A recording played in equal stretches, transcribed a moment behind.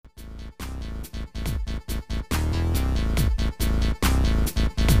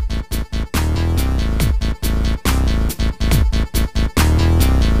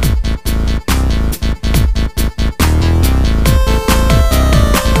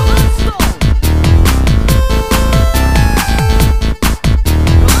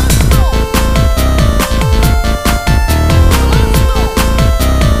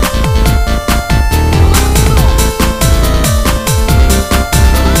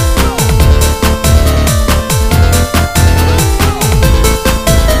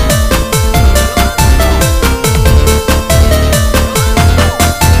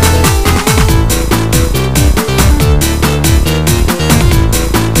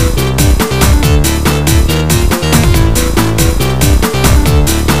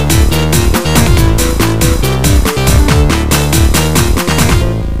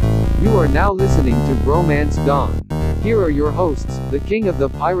to Bromance Dawn. Here are your hosts, the king of the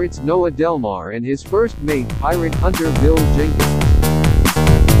pirates Noah Delmar and his first mate pirate hunter Bill Jenkins.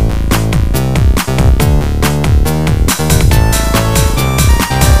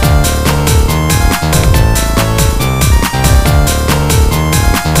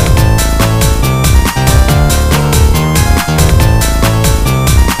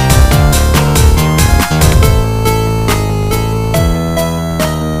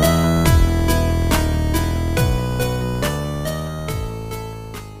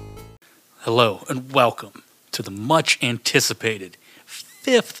 Hello and welcome to the much anticipated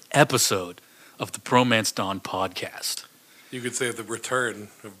 5th episode of the Bromance Dawn podcast. You could say the return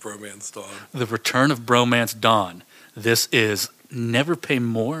of Bromance Dawn. The return of Bromance Dawn. This is never pay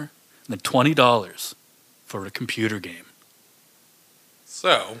more than $20 for a computer game.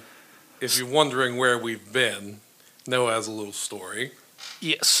 So, if you're wondering where we've been, Noah has a little story.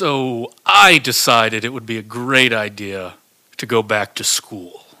 Yeah, so I decided it would be a great idea to go back to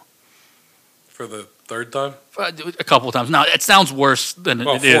school. For the third time? A couple of times. Now, it sounds worse than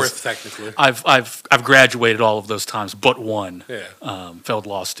it is. Fourth, technically. I've graduated all of those times, but one. Yeah. Failed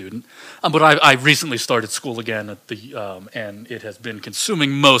law student. But I recently started school again at the and it has been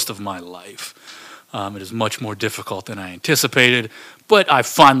consuming most of my life. It is much more difficult than I anticipated, but I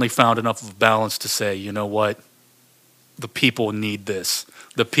finally found enough of a balance to say, you know what? The people need this.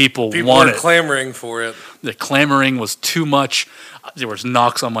 The people want it. People are clamoring for it. The clamoring was too much. There was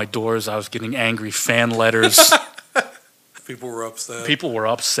knocks on my doors. I was getting angry fan letters. People were upset. People were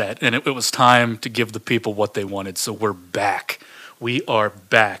upset, and it was time to give the people what they wanted. So we're back. We are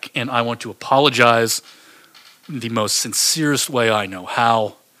back, and I want to apologize the most sincerest way I know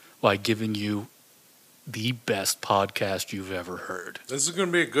how by giving you the best podcast you've ever heard. This is going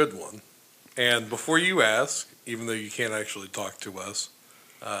to be a good one. And before you ask, even though you can't actually talk to us,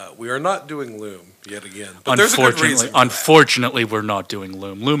 we are not doing Loom yet again. But there's a good reason. Unfortunately, we're not doing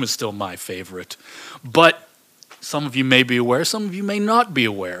Loom. Loom is still my favorite. But some of you may be aware, some of you may not be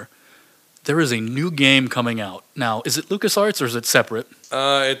aware. There is a new game coming out. Now, is it LucasArts or is it separate?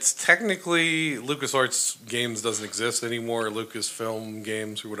 It's technically LucasArts Games doesn't exist anymore. Lucasfilm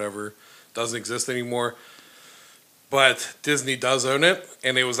Games or whatever doesn't exist anymore. But Disney does own it,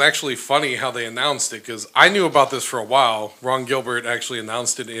 and it was actually funny how they announced it, because I knew about this for a while. Ron Gilbert actually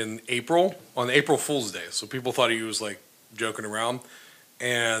announced it in April, on April Fool's Day, so people thought he was, like, joking around,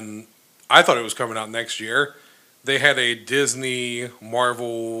 and I thought it was coming out next year. They had a Disney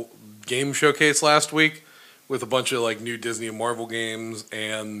Marvel game showcase last week with a bunch of, like, new Disney and Marvel games,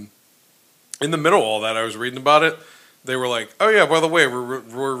 and in the middle of all that, I was reading about it. They were like, oh, yeah, by the way,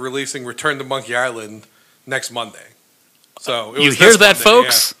 we're releasing Return to Monkey Island next Monday. So you hear that, Monday,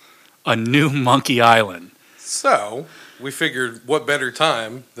 folks? Yeah. A new Monkey Island. So we figured what better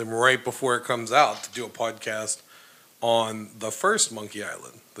time than right before it comes out to do a podcast on the first Monkey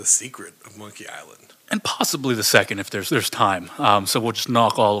Island, the secret of Monkey Island. And possibly the second if there's time. So we'll just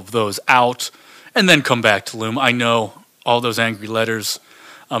knock all of those out and then come back to Loom. I know all those angry letters.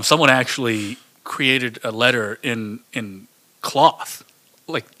 Someone actually created a letter in cloth,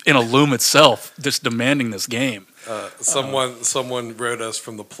 like in a Loom itself, just demanding this game. Someone wrote us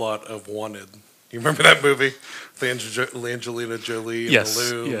from the plot of Wanted. You remember that movie? With Angelina Jolie and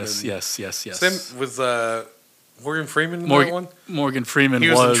the Loom? Yes. Same with Morgan Freeman in that one? Morgan Freeman was...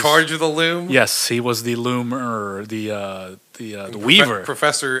 He was in charge of the Loom? Yes, he was the Loomer, the Weaver.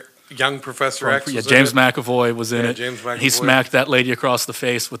 Young Professor X was James McAvoy was in it. James McAvoy. He smacked that lady across the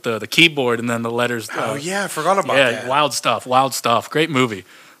face with the keyboard and then the letters. I forgot about that. Yeah, wild stuff. Great movie.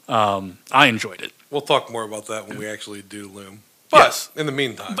 I enjoyed it. We'll talk more about that when we actually do Loom. But in the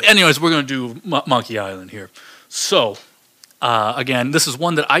meantime. But anyways, we're going to do Monkey Island here. So, again, this is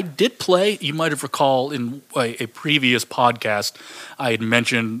one that I did play. You might have recalled in a previous podcast, I had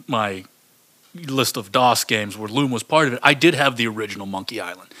mentioned my list of DOS games where Loom was part of it. I did have the original Monkey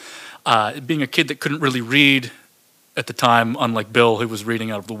Island. Being a kid that couldn't really read at the time, unlike Bill, who was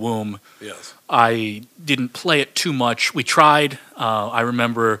reading out of the womb, yes, I didn't play it too much. We tried. I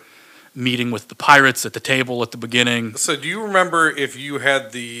remember meeting with the pirates at the table at the beginning. So do you remember if you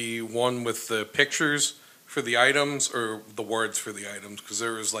had the one with the pictures for the items or the words for the items? Because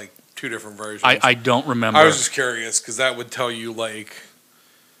there was like two different versions. I don't remember. I was just curious because that would tell you like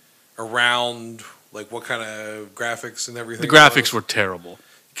around like what kind of graphics and everything. The graphics were terrible.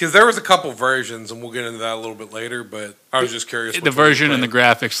 Because there was a couple versions, and we'll get into that a little bit later, but I was just curious. The version and the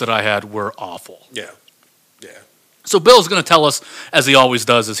graphics that I had were awful. Yeah. So Bill's going to tell us, as he always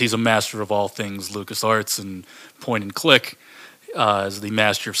does, as he's a master of all things LucasArts and point and click, as the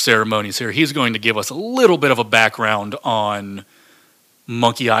master of ceremonies here, he's going to give us a little bit of a background on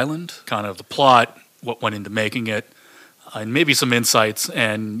Monkey Island, kind of the plot, what went into making it, and maybe some insights.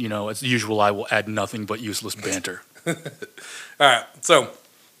 And as usual, I will add nothing but useless banter. All right. So,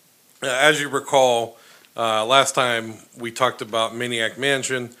 as you recall, last time we talked about Maniac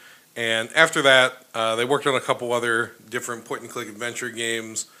Mansion, and after that, they worked on a couple other different point-and-click adventure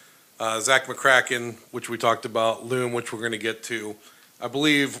games. Zach McCracken, which we talked about, Loom, which we're going to get to. I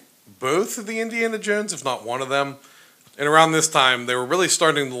believe both of the Indiana Jones, if not one of them. And around this time, they were really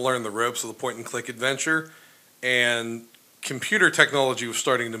starting to learn the ropes of the point-and-click adventure, and computer technology was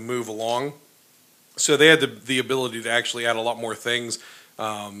starting to move along. So they had the ability to actually add a lot more things.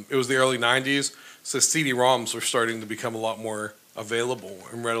 It was the early 90s, so CD-ROMs were starting to become a lot more available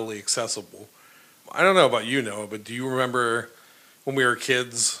and readily accessible. I don't know about you, Noah, but do you remember when we were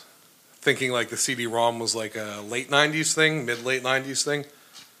kids thinking like the CD-ROM was like a late 90s thing, mid-late 90s thing?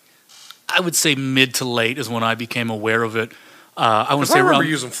 I would say mid to late is when I became aware of it. I want to I say remember around.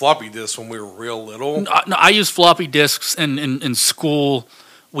 using floppy disks when we were real little. No, I used floppy disks, and in school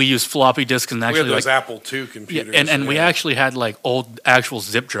we used floppy disks, and We actually had those Apple II computers. and we yeah. actually had like old actual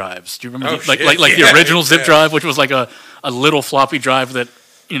zip drives. Do you remember Oh, like shit. the Yeah, original zip yeah. drive, which was like a little floppy drive that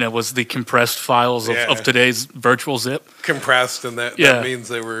was the compressed files Yeah. of today's virtual zip. compressed, and that Yeah. means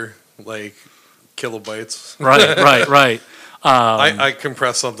they were like kilobytes. Right. I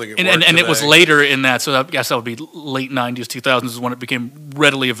compressed something at work And it was today. later in that, so I guess that would be late 90s, 2000s is when it became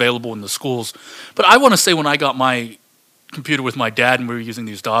readily available in the schools. But I want to say when I got my computer with my dad and we were using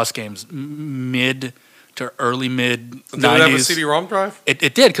these DOS games, mid to early mid 90s. Did it have a CD-ROM drive? It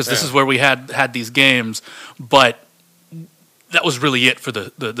did, because this Yeah. is where we had these games, but that was really it for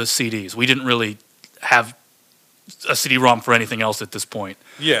the CDs. We didn't really have a CD-ROM for anything else at this point.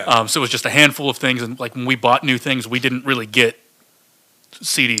 Yeah. So it was just a handful of things, and like when we bought new things, we didn't really get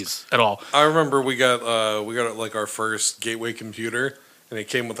CDs at all. I remember we got like our first Gateway computer, and it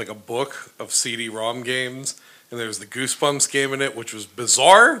came with like a book of CD-ROM games, and there was the Goosebumps game in it, which was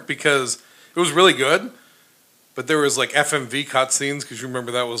bizarre because it was really good, but there was like FMV cutscenes, because you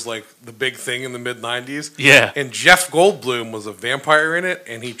remember that was like the big thing in the mid 90s. Yeah. And Jeff Goldblum was a vampire in it,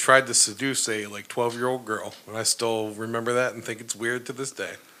 and he tried to seduce a like 12-year-old girl, and I still remember that and think it's weird to this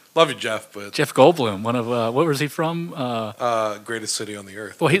day. Love you, Jeff, but Jeff Goldblum, one of what was he from? greatest city on the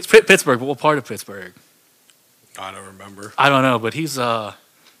earth. Well, he's Pittsburgh, but what part of Pittsburgh? I don't remember. I don't know, but he's an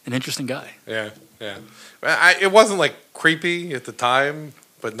interesting guy. Yeah. It wasn't like creepy at the time,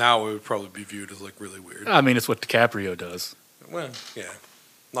 but now it would probably be viewed as like really weird. I mean, it's what DiCaprio does. Well, yeah,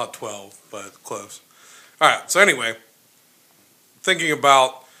 not 12, but close. All right. So anyway, thinking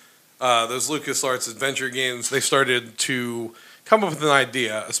about those LucasArts adventure games, they started to come up with an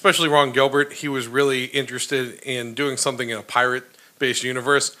idea. Especially Ron Gilbert, he was really interested in doing something in a pirate-based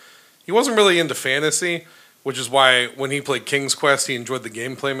universe. He wasn't really into fantasy, which is why when he played King's Quest, he enjoyed the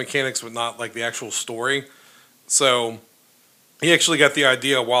gameplay mechanics, but not like the actual story. So he actually got the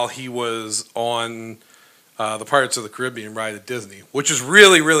idea while he was on the Pirates of the Caribbean ride at Disney, which is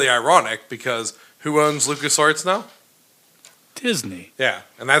really, really ironic because who owns LucasArts now? Disney. Yeah,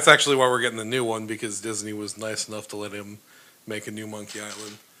 and that's actually why we're getting the new one, because Disney was nice enough to let him make a new Monkey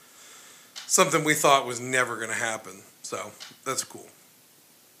Island. Something we thought was never going to happen. So that's cool.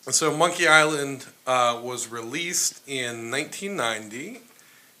 And so Monkey Island was released in 1990,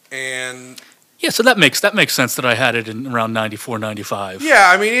 and Yeah, so that makes sense that I had it in around 94, 95.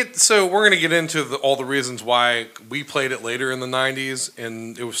 yeah, I mean, so we're going to get into all the reasons why we played it later in the 90s,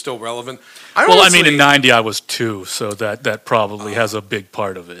 and it was still relevant. Well, I mean, in 90 I was 2, so that probably has a big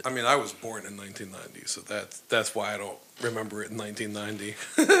part of it. I mean, I was born in 1990, so that's why I don't remember it in 1990.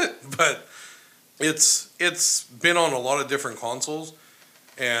 But it's been on a lot of different consoles,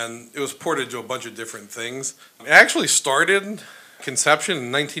 and it was ported to a bunch of different things. It actually started conception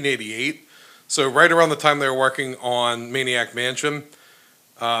in 1988, so right around the time they were working on Maniac Mansion,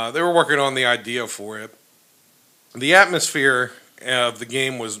 they were working on the idea for it. The atmosphere of the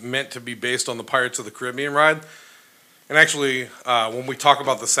game was meant to be based on the Pirates of the Caribbean ride. And actually, when we talk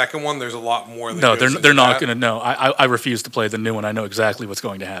about the second one, there's a lot more. No, they're not going to know. I refuse to play the new one. I know exactly what's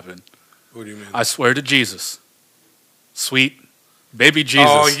going to happen. What do you mean? I swear to Jesus, sweet baby Jesus.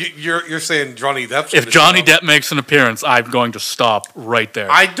 Oh, you're saying Johnny Depp's if gonna Johnny show up. Depp makes an appearance, I'm going to stop right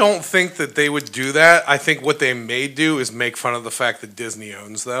there. I don't think that they would do that. I think what they may do is make fun of the fact that Disney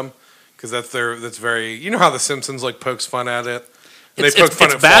owns them, because that's very. You know how The Simpsons like pokes fun at it. And it's they poke fun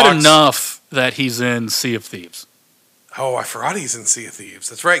it's at bad Fox. enough that he's in Sea of Thieves. Oh, I forgot he's in Sea of Thieves.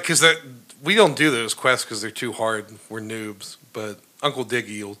 That's right, because we don't do those quests because they're too hard. We're noobs, but Uncle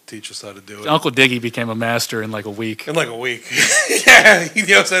Diggy will teach us how to do it. Uncle Diggy became a master in like a week. In like a week. Yeah, he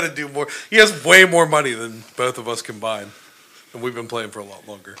knows how to do more. He has way more money than both of us combined. And we've been playing for a lot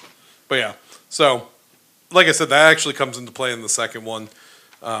longer. But yeah, so like I said, that actually comes into play in the second one,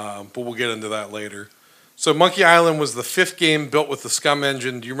 but we'll get into that later. So Monkey Island was the 5th game built with the Scum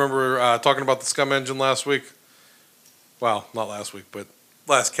engine. Do you remember talking about the Scum engine last week? Well, not last week, but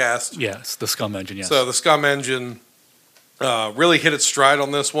last cast. Yes, the Scum engine, yes. So the Scum engine really hit its stride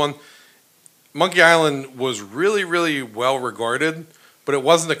on this one. Monkey Island was really, really well regarded, but it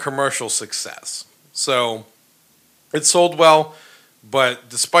wasn't a commercial success. So it sold well, but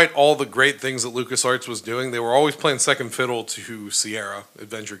despite all the great things that LucasArts was doing, they were always playing second fiddle to Sierra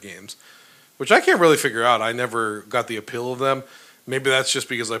Adventure Games, which I can't really figure out. I never got the appeal of them. Maybe that's just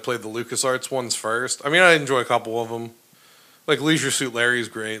because I played the LucasArts ones first. I mean, I enjoy a couple of them. Like Leisure Suit Larry is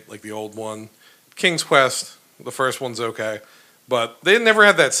great, like the old one. King's Quest, the first one's okay. But they never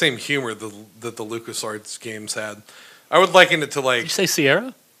had that same humor that the LucasArts games had. I would liken it to like... Did you say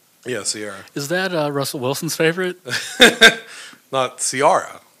Sierra? Yeah, Sierra. Is that Russell Wilson's favorite? Not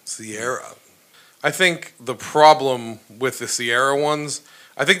Sierra. Sierra. I think the problem with the Sierra ones,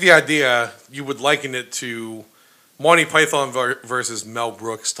 I think the idea, you would liken it to Monty Python versus Mel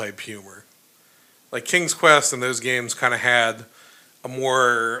Brooks type humor. Like King's Quest and those games kind of had a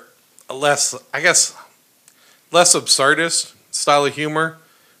less absurdist style of humor.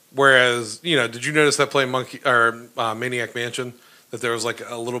 Whereas, did you notice that playing Maniac Mansion, that there was like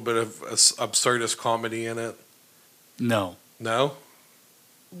a little bit of absurdist comedy in it? No. No?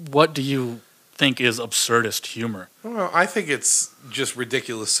 What do you think is absurdist humor? Well, I think it's just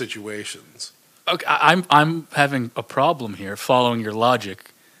ridiculous situations. Okay, I'm having a problem here following your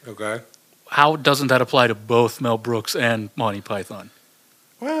logic. Okay. How doesn't that apply to both Mel Brooks and Monty Python?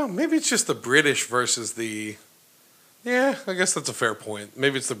 Well, maybe it's just the British versus the... Yeah, I guess that's a fair point.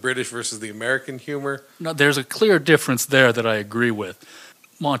 Maybe it's the British versus the American humor. No, there's a clear difference there that I agree with.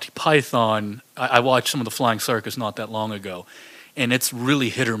 Monty Python, I watched some of the Flying Circus not that long ago, and it's really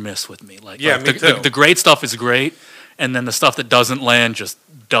hit or miss with me. Me too. The great stuff is great, and then the stuff that doesn't land just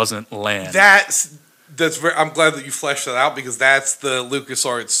doesn't land. That's I'm glad that you fleshed that out, because that's the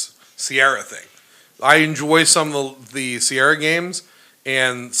LucasArts Sierra thing. I enjoy some of the Sierra games,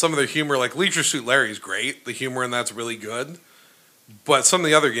 and some of their humor, like Leisure Suit Larry is great. The humor in that's really good. But some of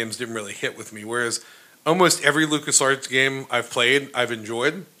the other games didn't really hit with me, whereas almost every LucasArts game I've played, I've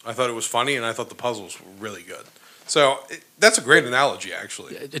enjoyed. I thought it was funny, and I thought the puzzles were really good. So that's a great analogy,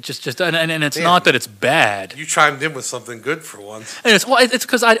 actually. It just and it's not that it's bad. You chimed in with something good for once. And it's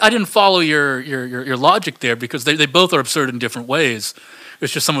because I didn't follow your logic there, because they both are absurd in different ways.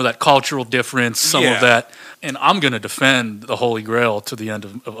 It's just some of that cultural difference, some of that. And I'm going to defend the Holy Grail to the end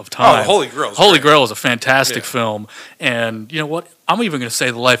of time. Oh, the Holy Grail. Holy Grail is a fantastic film. And you know what? I'm even going to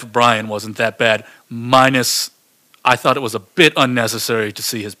say The Life of Brian wasn't that bad, minus I thought it was a bit unnecessary to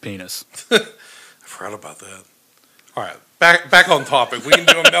see his penis. I forgot about that. All right, back on topic. We can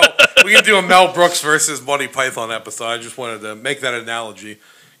do a Mel Brooks versus Monty Python episode. I just wanted to make that analogy.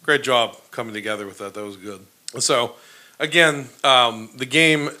 Great job coming together with that. That was good. So, again, the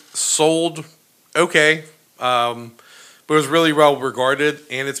game sold okay, but it was really well regarded,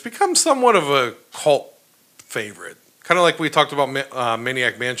 and it's become somewhat of a cult favorite. Kind of like we talked about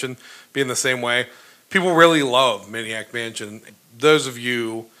Maniac Mansion being the same way. People really love Maniac Mansion. Those of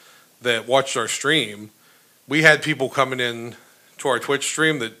you that watched our stream, we had people coming in to our Twitch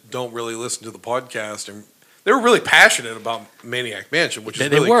stream that don't really listen to the podcast, and they were really passionate about Maniac Mansion, which is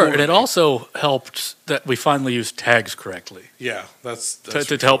really cool. And it also helped that we finally used tags correctly. Yeah, that's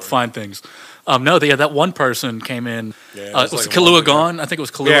to help find things. That one person came in. Yeah, was Kahlua gone? I think it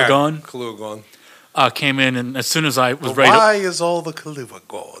was Kahlua gone. Kahlua gone. Came in, and as soon as I was ready, why is all the Kahlua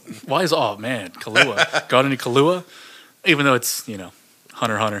gone? Kahlua? Got any Kahlua? Even though it's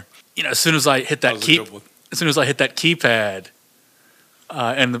Hunter. As soon as I hit that keypad,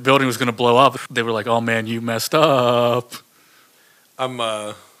 and the building was going to blow up, they were like, "Oh man, you messed up." I'm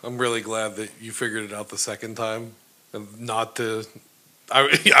really glad that you figured it out the second time, and not to.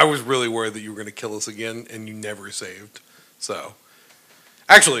 I was really worried that you were going to kill us again, and you never saved. So,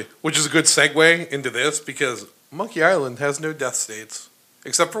 actually, which is a good segue into this, because Monkey Island has no death states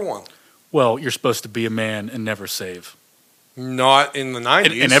except for one. Well, you're supposed to be a man and never save. Not in the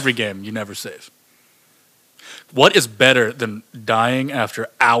 90s. In every game, you never save. What is better than dying after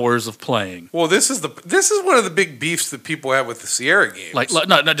hours of playing? Well, this is one of the big beefs that people have with the Sierra games.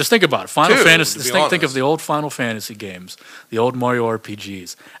 No, just think about it. Final Fantasy. Think of the old Final Fantasy games, the old Mario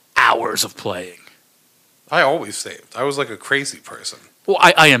RPGs. Hours of playing. I always saved. I was like a crazy person. Well,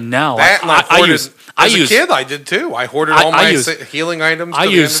 I am now. As a kid, I did too. I hoarded all my healing items. I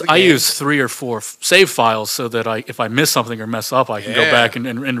use 3 or 4 save files so that if I miss something or mess up, I can go back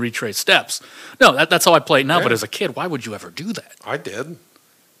and retrace steps. No, that's how I play it now. Yeah. But as a kid, why would you ever do that? I did.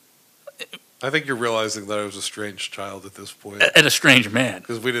 I think you're realizing that I was a strange child at this point And a strange man.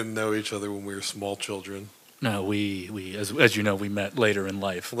 because we didn't know each other when we were small children. No, we as you know, we met later in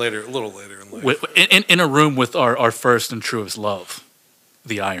life. A little later in life. In a room with our first and truest love,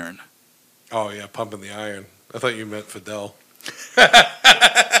 the iron. Oh yeah, pumping the iron. I thought you meant Fidel.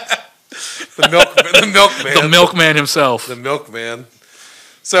 the milkman. The milkman himself. The milkman.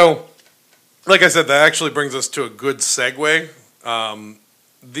 So, like I said, that actually brings us to a good segue.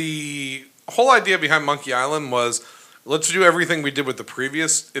 The whole idea behind Monkey Island was, let's do everything we did with the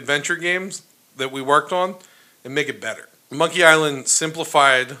previous adventure games that we worked on and make it better. Monkey Island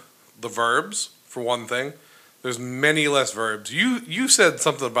simplified the verbs, for one thing. There's many less verbs. You said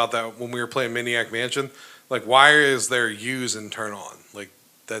something about that when we were playing Maniac Mansion. Like, why is there use and turn on? Like,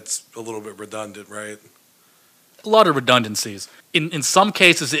 that's a little bit redundant, right? A lot of redundancies. In some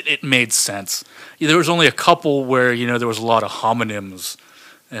cases, it made sense. There was only a couple where there was a lot of homonyms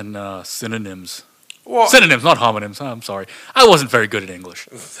and synonyms. Well, Synonyms, not homonyms. I'm sorry. I wasn't very good at English.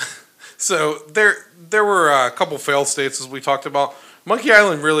 so there were a couple fail states, as we talked about. Monkey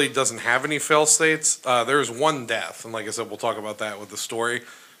Island really doesn't have any fail states. There's one death, and like I said, we'll talk about that with the story.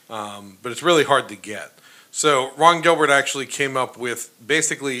 But it's really hard to get. So Ron Gilbert actually came up with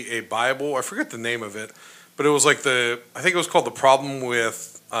basically a Bible. I forget the name of it, but it was like I think it was called The Problem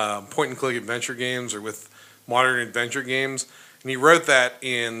with Point-and-Click Adventure Games, or with Modern Adventure Games. And he wrote that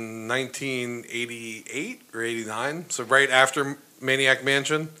in 1988 or 89, so right after Maniac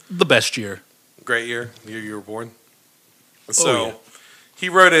Mansion. The best year. Great year, the year you were born. So yeah. He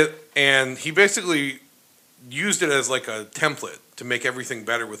wrote it, and he basically used it as like a template to make everything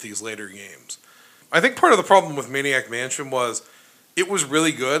better with these later games. I think part of the problem with Maniac Mansion was it was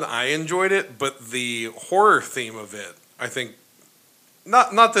really good. I enjoyed it, but the horror theme of it, I think,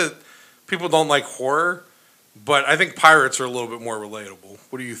 not that people don't like horror, but I think pirates are a little bit more relatable.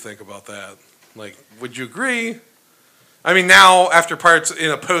 What do you think about that? Like, would you agree? I mean, now, after Pirates,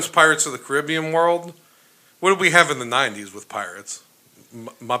 in a post-Pirates of the Caribbean world, what did we have in the 90s with pirates?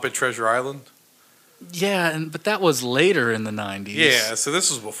 Muppet Treasure Island? Yeah, but that was later in the 90s. Yeah, so this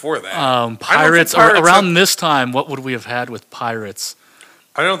was before that. Pirates, around this time, what would we have had with pirates?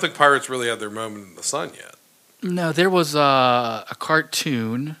 I don't think pirates really had their moment in the sun yet. No, there was a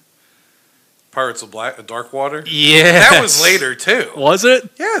cartoon. Pirates of Darkwater? Yeah. That was later, too. Was it?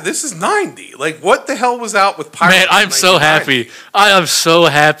 Yeah, this is 90. Like, what the hell was out with pirates? Man, I'm so happy. I am so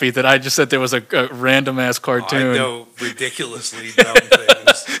happy that I just said there was a random-ass cartoon. I know ridiculously dumb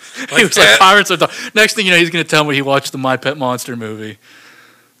things. He was like, Pirates of Next thing you know, he's going to tell me he watched the My Pet Monster movie.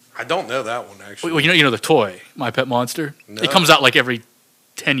 I don't know that one, actually. Well, you know the toy, My Pet Monster? No. It comes out like every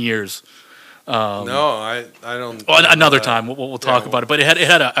 10 years. No, I don't. Well, another time we'll talk about it. But it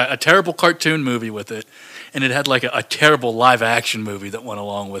had a terrible cartoon movie with it, and it had like a terrible live action movie that went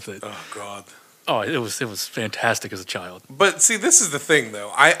along with it. Oh God. Oh, it was fantastic as a child. But see, this is the thing,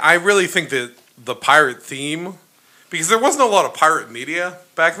 though. I really think that the pirate theme, because there wasn't a lot of pirate media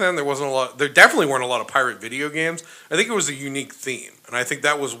back then. There definitely weren't a lot of pirate video games. I think it was a unique theme, and I think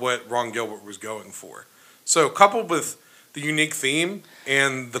that was what Ron Gilbert was going for. So coupled with the unique theme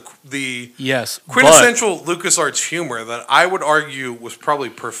and the quintessential LucasArts humor that I would argue was probably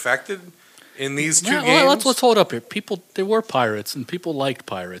perfected in these two games. Well, let's hold up here. There were pirates, and people liked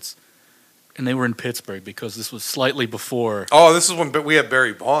pirates, and they were in Pittsburgh because this was slightly before. Oh, this is when we had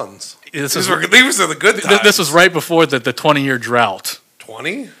Barry Bonds. These are the good times. This was right before the 20-year drought.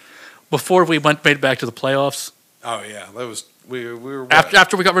 20? Before we made it back to the playoffs. Oh yeah, that was we were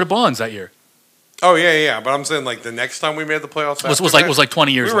after we got rid of Bonds that year. Oh yeah. But I'm saying like the next time we made the playoffs was like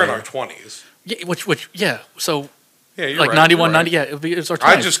 20 years. We were later. in our 20s. Yeah, So yeah, you're like right, 91, you're right. 90. Yeah, it was our 20s.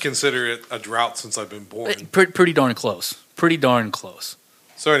 I just consider it a drought since I've been born. Pretty darn close. Pretty darn close.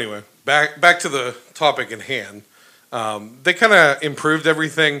 So anyway, back to the topic at hand. They kind of improved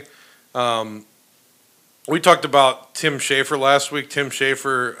everything. We talked about Tim Schafer last week. Tim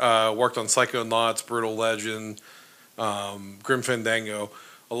Schafer worked on Psychonauts, Brutal Legend, Grim Fandango.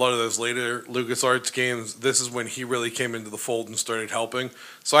 A lot of those later LucasArts games, this is when he really came into the fold and started helping.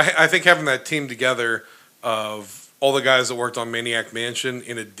 So I think having that team together of all the guys that worked on Maniac Mansion,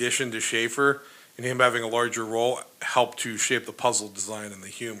 in addition to Schafer, and him having a larger role, helped to shape the puzzle design and the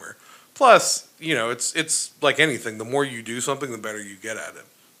humor. Plus, it's like anything. The more you do something, the better you get at it.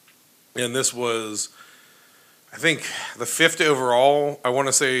 And this was, I think, the 5th overall. I want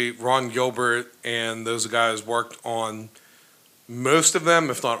to say Ron Gilbert and those guys worked on most of them,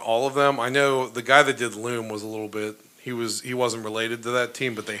 if not all of them. I know the guy that did Loom was a little bit. He wasn't related to that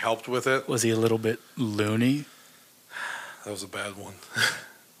team, but they helped with it. Was he a little bit loony? That was a bad one.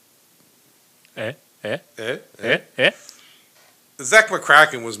 Zach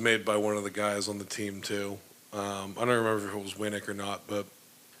McCracken was made by one of the guys on the team too. I don't remember if it was Winnick or not, but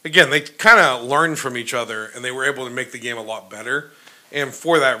again, they kind of learned from each other, and they were able to make the game a lot better. And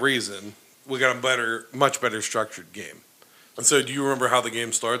for that reason, we got a much better structured game. And so, do you remember how the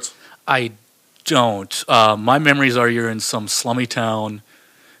game starts? I don't. My memories are you're in some slummy town,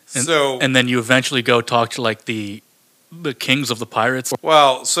 and then you eventually go talk to like the kings of the pirates.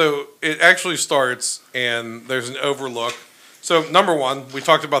 Well, so it actually starts, and there's an overlook. So number one, we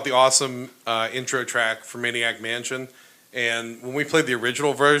talked about the awesome intro track for Maniac Mansion, and when we played the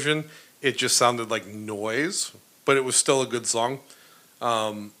original version, it just sounded like noise, but it was still a good song.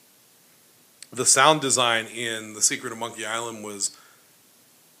 The sound design in The Secret of Monkey Island was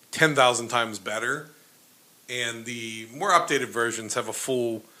 10,000 times better, and the more updated versions have a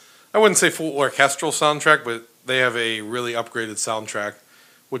full, I wouldn't say full orchestral soundtrack, but they have a really upgraded soundtrack,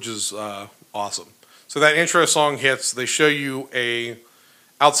 which is awesome. So that intro song hits, they show you a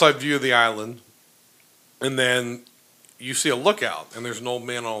outside view of the island, and then you see a lookout, and there's an old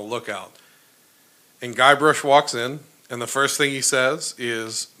man on a lookout. And Guybrush walks in, and the first thing he says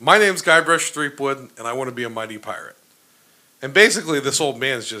is, "My name's Guybrush Threepwood, and I want to be a mighty pirate." And basically, this old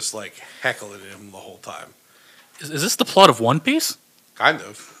man's just like heckling him the whole time. Is this the plot of One Piece? Kind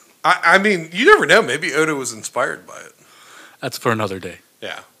of. I mean, you never know. Maybe Oda was inspired by it. That's for another day.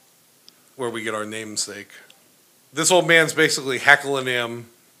 Yeah. Where we get our namesake. This old man's basically heckling him.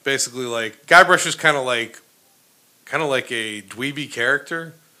 Basically, like, Guybrush is kind of like a dweeby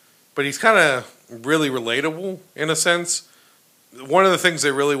character, but he's kind of really relatable in a sense. One of the things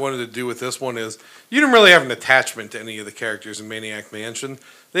they really wanted to do with this one is you didn't really have an attachment to any of the characters in Maniac Mansion.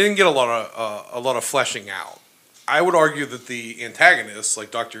 They didn't get a lot of fleshing out. I would argue that the antagonists,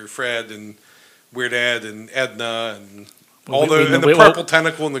 like Dr. Fred and Weird Ed and Edna and the purple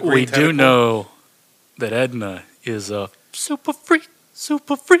tentacle and the green tentacle. We do know that Edna is a super freak.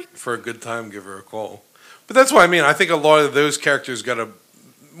 For a good time, give her a call. But that's what I mean. I think a lot of those characters got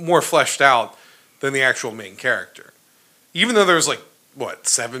more fleshed out than the actual main character. Even though there's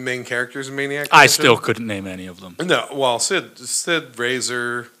 7 main characters in Maniac? I still couldn't name any of them. No, well, Sid,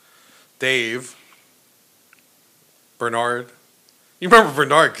 Razor, Dave, Bernard. You remember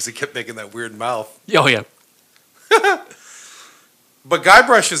Bernard because he kept making that weird mouth. Oh, yeah. But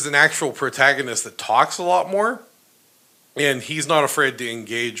Guybrush is an actual protagonist that talks a lot more, and he's not afraid to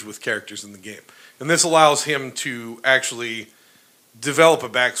engage with characters in the game. And this allows him to actually develop a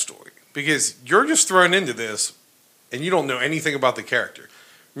backstory, because you're just thrown into this, and you don't know anything about the character.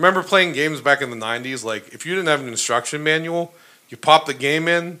 Remember playing games back in the 90s? Like, if you didn't have an instruction manual, you popped the game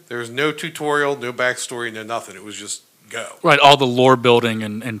in, there was no tutorial, no backstory, no nothing. It was just go. Right, all the lore building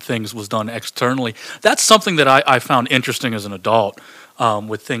and things was done externally. That's something that I found interesting as an adult,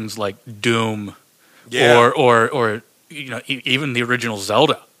 with things like Doom, or even the original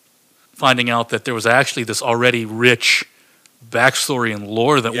Zelda. Finding out that there was actually this already rich backstory and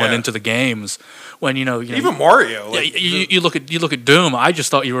lore that went into the games. When even Mario, you look at Doom. I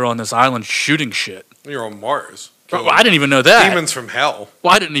just thought you were on this island shooting shit. You're on Mars. Well, I didn't even know that. Demons from hell.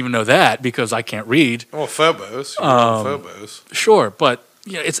 Well, I didn't even know that because I can't read. Well, Phobos. Phobos. Sure, but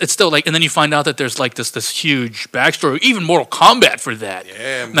it's still like, and then you find out that there's like this huge backstory. Even Mortal Kombat for that.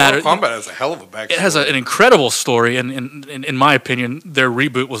 Yeah, Mortal Kombat has a hell of a backstory. It has an incredible story, and in my opinion, their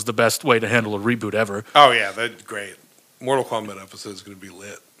reboot was the best way to handle a reboot ever. Oh yeah, that's great. Mortal Kombat episode is going to be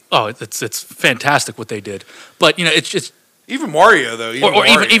lit. Oh, it's fantastic what they did, but it's just even Mario though,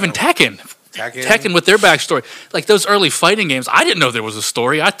 even Tekken. Tekken with their backstory, like those early fighting games. I didn't know there was a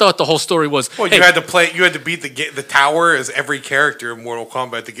story. I thought the whole story was. Well, you had to beat the tower as every character in Mortal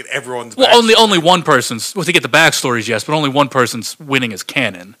Kombat to get everyone's. Well, only one person's. Well, to get the backstories, yes, but only one person's winning as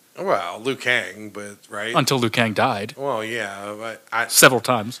canon. Well, Liu Kang, but right until Liu Kang died. Well, yeah, but several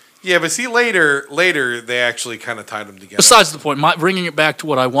times. Yeah, but see, later they actually kind of tied them together. Besides the point, bringing it back to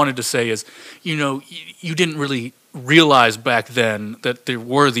what I wanted to say is, you didn't really realize back then that there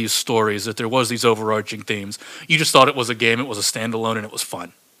were these stories, that there was these overarching themes. You just thought it was a game, it was a standalone, and it was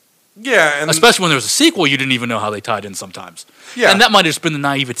fun. Yeah, and especially when there was a sequel, you didn't even know how they tied in sometimes. Yeah, and that might have just been the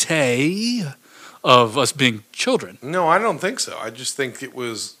naivete of us being children. No, I don't think so. I just think it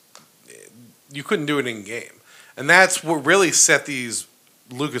was you couldn't do it in game, and that's what really set these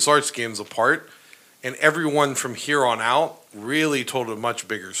LucasArts games apart. And everyone from here on out really told a much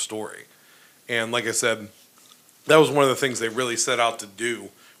bigger story. And like I said, that was one of the things they really set out to do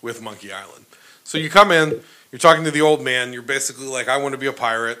with Monkey Island. So you come in, you're talking to the old man, you're basically like, I want to be a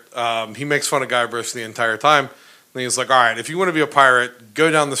pirate. He makes fun of Guybrush the entire time. And he's like, all right, if you want to be a pirate,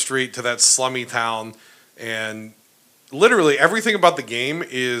 go down the street to that slummy town. And literally everything about the game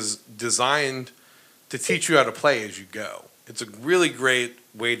is designed to teach you how to play as you go. It's a really great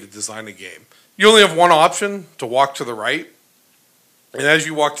way to design a game. You only have one option to walk to the right. And as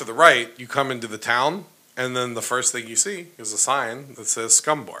you walk to the right, you come into the town. And then the first thing you see is a sign that says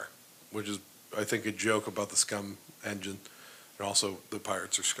Scum Bar, which is, I think, a joke about the Scum engine. And also, the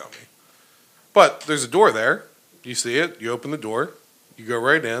pirates are scummy. But there's a door there. You see it. You open the door. You go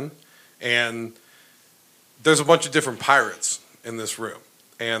right in. And there's a bunch of different pirates in this room.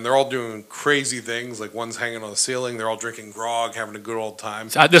 And they're all doing crazy things. Like one's hanging on the ceiling. They're all drinking grog, having a good old time.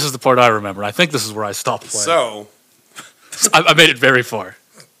 This is the part I remember. I think this is where I stopped playing. So I made it very far.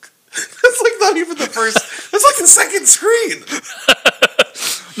 that's like not even the first. That's like the second screen.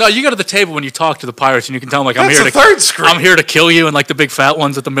 No, you go to the table when you talk to the pirates, and you can tell them like, That's the third screen. I'm here to kill you, and like the big fat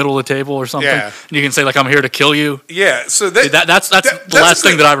ones at the middle of the table or something. Yeah. And you can say like, I'm here to kill you. Yeah. So That's the last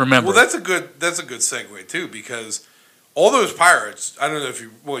thing that I remember. Well, that's a good segue too, because all those pirates. I don't know if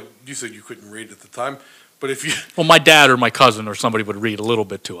you said you couldn't read at the time, but if you Well, my dad or my cousin or somebody would read a little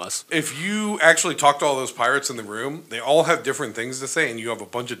bit to us. if you actually talk to all those pirates in the room, they all have different things to say, and you have a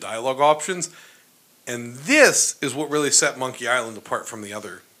bunch of dialogue options. And this is what really set Monkey Island apart from the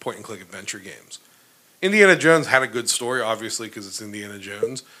other point-and-click adventure games. Indiana Jones had a good story, obviously, because it's Indiana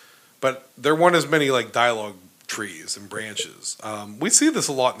Jones, but there weren't as many like dialogue trees and branches. We see this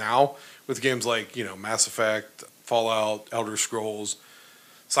a lot now with games like Mass Effect, Fallout, Elder Scrolls,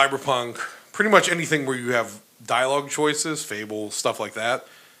 Cyberpunk, pretty much anything where you have dialogue choices, Fable, stuff like that.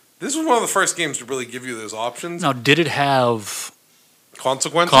 This was one of the first games to really give you those options. Now, did it have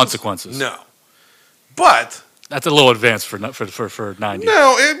Consequences? No. But that's a little advanced for 90.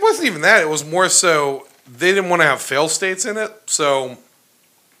 No, it wasn't even that. It was more so they didn't want to have fail states in it. So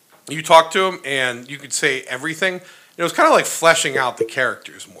you talk to them and you could say everything. It was kind of like fleshing out the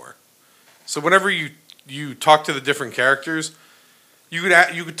characters more. So whenever you talk to the different characters, you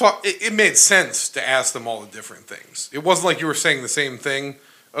could talk. It made sense to ask them all the different things. It wasn't like you were saying the same thing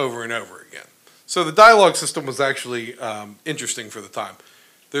over and over again. So the dialogue system was actually interesting for the time.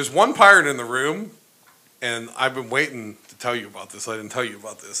 There's one pirate in the room. And I've been waiting to tell you about this. I didn't tell you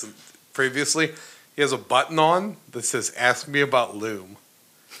about this previously. He has a button on that says, "Ask me about Loom."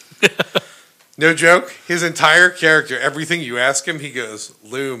 No joke. His entire character, everything you ask him, he goes,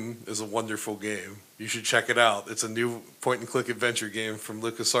 "Loom is a wonderful game. You should check it out. It's a new point-and-click adventure game from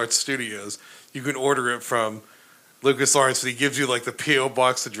LucasArts Studios. You can order it from LucasArts, and he gives you like the P.O.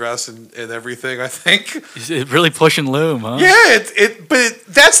 box address and everything, I think. Is it really pushing Loom, huh? Yeah, but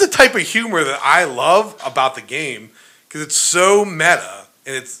that's the type of humor that I love about the game, because it's so meta,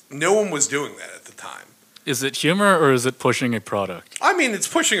 and no one was doing that at the time. Is it humor or is it pushing a product? I mean, it's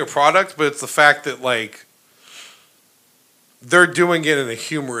pushing a product, but it's the fact that like they're doing it in a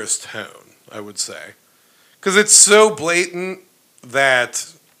humorous tone, I would say. Because it's so blatant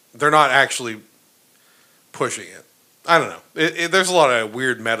that they're not actually pushing it. I don't know. There's a lot of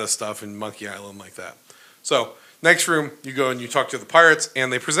weird meta stuff in Monkey Island like that. So, next room, you go and you talk to the pirates,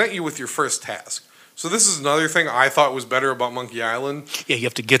 and they present you with your first task. So this is another thing I thought was better about Monkey Island. Yeah, you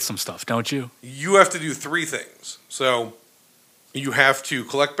have to get some stuff, don't you? You have to do 3 things. So, you have to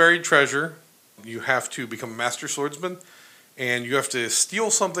collect buried treasure, you have to become a master swordsman, and you have to steal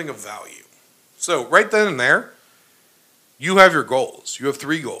something of value. So, right then and there, you have your goals. You have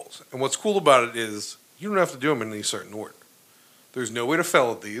 3 goals. And what's cool about it is you don't have to do them in any certain order. There's no way to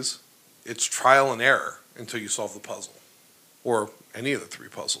fail at these. It's trial and error until you solve the puzzle. Or any of the 3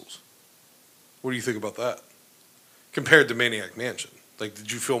 puzzles. What do you think about that? Compared to Maniac Mansion. Like,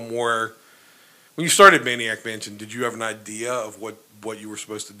 did you feel more... When you started Maniac Mansion, did you have an idea of what you were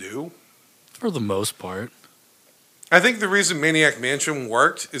supposed to do? For the most part. I think the reason Maniac Mansion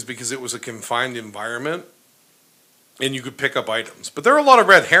worked is because it was a confined environment and you could pick up items. But there are a lot of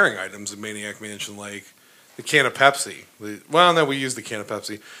red herring items in Maniac Mansion, like the can of Pepsi. Well, no, we used the can of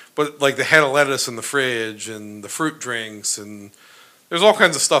Pepsi. But like the head of lettuce in the fridge and the fruit drinks, and there's all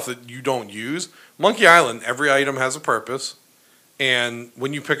kinds of stuff that you don't use. Monkey Island, every item has a purpose. And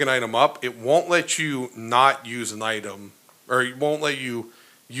when you pick an item up, it won't let you not use an item, or it won't let you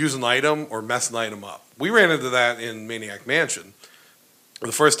use an item or mess an item up. We ran into that in Maniac Mansion.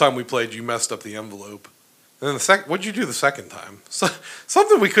 The first time we played, you messed up the envelope. And then what'd you do the second time?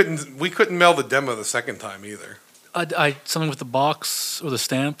 Something we couldn't mail the demo the second time either. Something with the box or the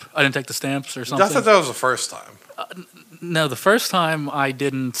stamp. I didn't take the stamps or something. I thought that was the first time. No, the first time I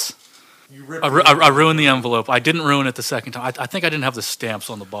didn't. I ruined the envelope. I didn't ruin it the second time. I think I didn't have the stamps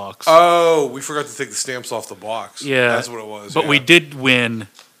on the box. Oh, we forgot to take the stamps off the box. Yeah, that's what it was. But we did win.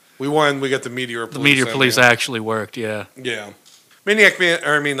 We won. We got the Meteor Police. The Meteor Police actually worked. Yeah. Yeah.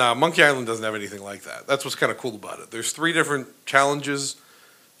 Monkey Island doesn't have anything like that. That's what's kind of cool about it. There's 3 different challenges.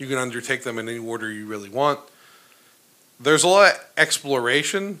 You can undertake them in any order you really want. there's a lot of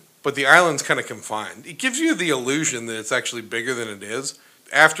exploration, but the island's kind of confined. It gives you the illusion that it's actually bigger than it is.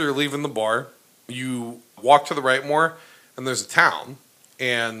 After leaving the bar, you walk to the right more, and there's a town.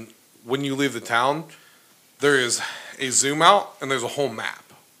 And when you leave the town, there is a zoom out, and there's a whole map.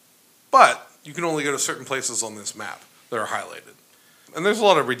 But you can only go to certain places on this map that are highlighted. And there's a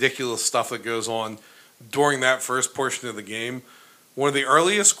lot of ridiculous stuff that goes on during that first portion of the game. One of the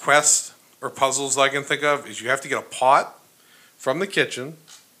earliest quests or puzzles I can think of is you have to get a pot from the kitchen.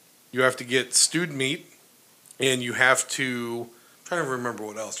 You have to get stewed meat, and you have to, I'm trying to remember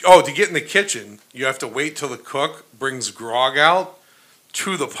what else. Oh, to get in the kitchen, you have to wait till the cook brings grog out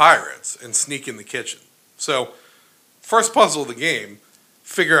to the pirates and sneak in the kitchen. So, first puzzle of the game,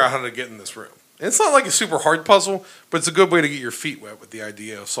 figure out how to get in this room. And it's not like a super hard puzzle, but it's a good way to get your feet wet with the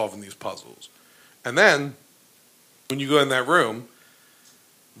idea of solving these puzzles. And then, when you go in that room,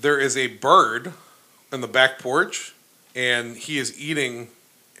 there is a bird in the back porch, and he is eating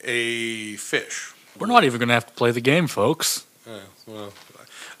a fish. We're not even going to have to play the game, folks. Well,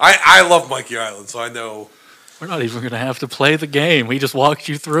 I love Monkey Island, so I know. We're not even going to have to play the game. We just walked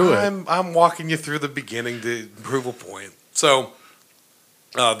you through it. I'm walking you through the beginning to prove a point. So,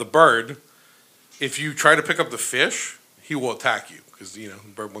 the bird, if you try to pick up the fish, he will attack you because the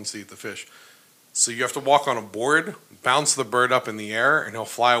bird wants to eat the fish. So you have to walk on a board, bounce the bird up in the air, and he'll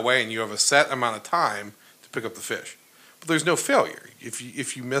fly away. And you have a set amount of time to pick up the fish. But there's no failure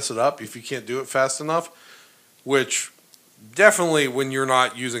if you mess it up, if you can't do it fast enough, which definitely when you're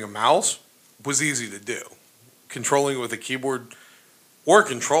not using a mouse was easy to do. Controlling it with a keyboard or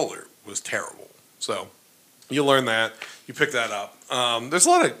controller was terrible. So you learn that, you pick that up. There's a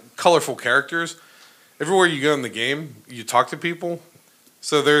lot of colorful characters. Everywhere you go in the game, you talk to people.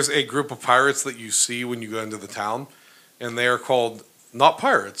 So there's a group of pirates that you see when you go into the town, and they are called not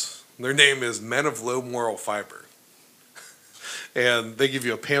pirates. Their name is Men of Low Moral Fiber. And they give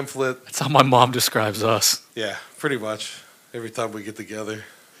you a pamphlet. That's how my mom describes us. Yeah, pretty much. Every time we get together.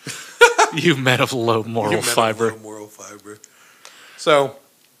 You men of low moral fiber. Of low moral fiber. So.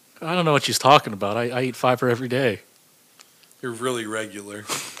 I don't know what she's talking about. I eat fiber every day. You're really regular.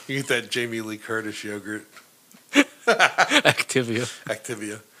 You eat that Jamie Lee Curtis yogurt. Activia.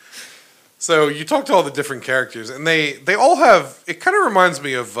 So you talk to all the different characters, and they all have. It kind of reminds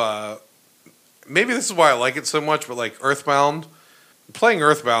me of. Maybe this is why I like it so much, but like Earthbound. Playing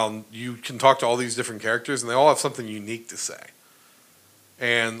Earthbound, you can talk to all these different characters, and they all have something unique to say.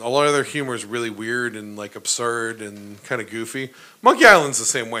 And a lot of their humor is really weird and like absurd and kind of goofy. Monkey Island's the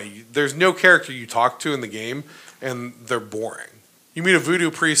same way. There's no character you talk to in the game, and they're boring. You meet a voodoo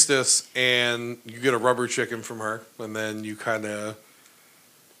priestess, and you get a rubber chicken from her, and then you kind of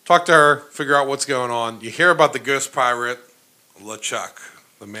talk to her, figure out what's going on. You hear about the ghost pirate, LeChuck,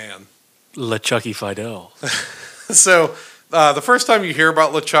 the man. LeChucky Fidel. So the first time you hear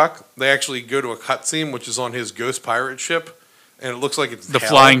about LeChuck, they actually go to a cutscene, which is on his ghost pirate ship. And it looks like it's the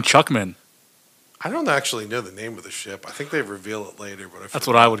Flying Chuckman. I don't actually know the name of the ship. I think they reveal it later, but that's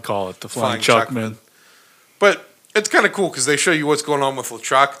what I would call it, the Flying Chuckman. But it's kind of cool because they show you what's going on with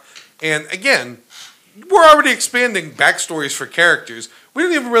LeChuck. And again, we're already expanding backstories for characters. We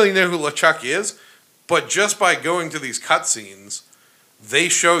don't even really know who LeChuck is, but just by going to these cutscenes, they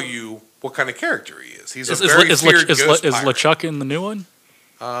show you what kind of character he is. He's a very feared ghost pirate. Is LeChuck in the new one?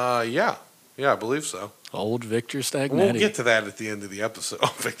 Yeah, I believe so. Old Victor Stagnetti. We'll get to that at the end of the episode.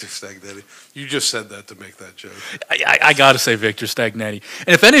 Oh, Victor Stagnetti. You just said that to make that joke. I got to say Victor Stagnetti.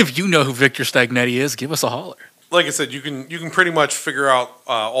 And if any of you know who Victor Stagnetti is, give us a holler. Like I said, you can pretty much figure out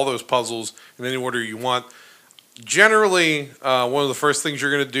all those puzzles in any order you want. Generally, one of the first things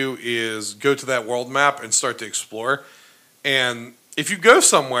you're going to do is go to that world map and start to explore. And if you go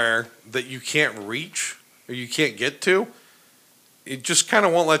somewhere that you can't reach or you can't get to, it just kind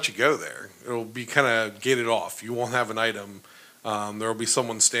of won't let you go there. It'll be kind of gated off. You won't have an item. There will be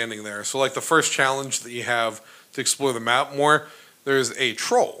someone standing there. So like the first challenge that you have to explore the map more, there's a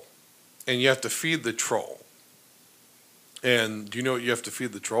troll. And you have to feed the troll. And do you know what you have to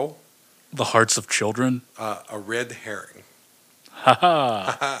feed the troll? The hearts of children? A red herring. Ha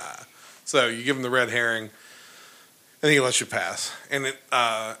ha. So you give him the red herring, and he lets you pass. And it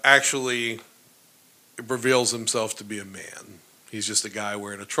actually reveals himself to be a man. He's just a guy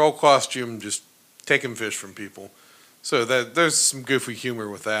wearing a troll costume, just taking fish from people. So there's some goofy humor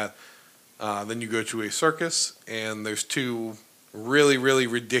with that. Then you go to a circus, and there's two really, really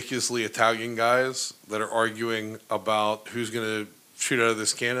ridiculously Italian guys that are arguing about who's going to shoot out of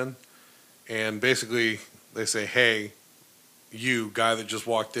this cannon. And basically, they say, hey, you, guy that just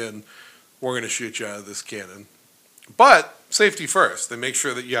walked in, we're going to shoot you out of this cannon. But safety first. They make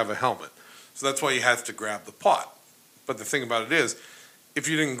sure that you have a helmet. So that's why you have to grab the pot. But the thing about it is, if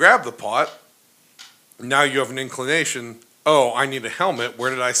you didn't grab the pot, now you have an inclination, oh, I need a helmet. Where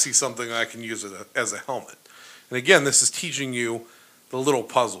did I see something I can use it as a helmet? And again, this is teaching you the little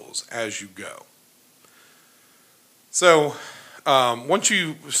puzzles as you go. So once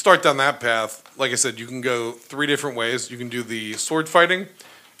you start down that path, like I said, you can go 3 different ways. You can do the sword fighting.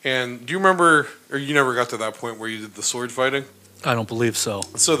 And do you remember, or you never got to that point where you did the sword fighting? I don't believe so.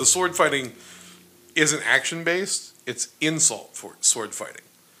 So the sword fighting isn't action-based. It's insult for sword fighting.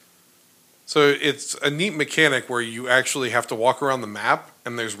 So it's a neat mechanic where you actually have to walk around the map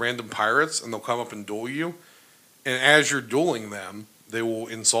and there's random pirates and they'll come up and duel you. And as you're dueling them, they will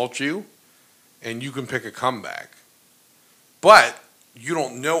insult you and you can pick a comeback. But you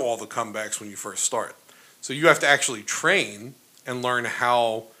don't know all the comebacks when you first start. So you have to actually train and learn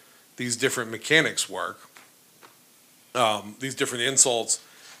how these different mechanics work, these different insults.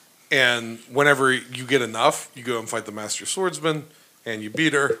 And whenever you get enough, you go and fight the Master Swordsman and you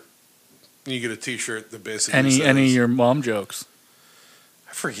beat her. And you get a T-shirt that basically says... Any of your mom jokes?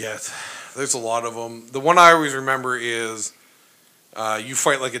 I forget. There's a lot of them. The one I always remember is you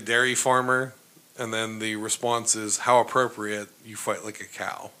fight like a dairy farmer, and then the response is, how appropriate, you fight like a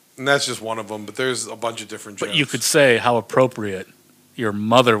cow. And that's just one of them, but there's a bunch of different jokes. But you could say, how appropriate, your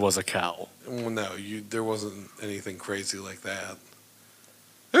mother was a cow. Well, no, there wasn't anything crazy like that.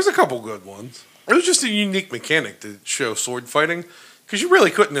 There's a couple good ones. It was just a unique mechanic to show sword fighting, because you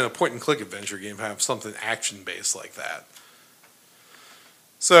really couldn't in a point-and-click adventure game have something action-based like that.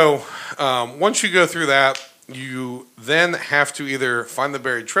 So once you go through that, you then have to either find the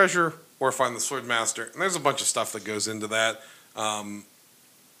buried treasure or find the sword master. And there's a bunch of stuff that goes into that.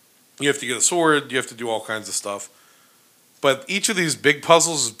 You have to get a sword. You have to do all kinds of stuff. But each of these big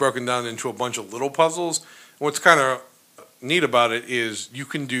puzzles is broken down into a bunch of little puzzles. And what's kind of neat about it is you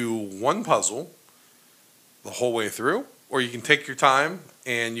can do one puzzle the whole way through, or you can take your time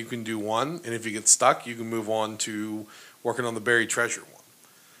and you can do one. And if you get stuck, you can move on to working on the buried treasure one.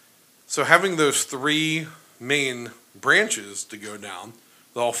 So having those 3 main branches to go down,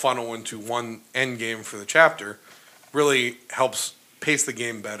 they all funnel into one end game for the chapter, really helps pace the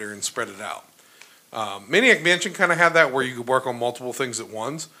game better and spread it out. Maniac Mansion kind of had that where you could work on multiple things at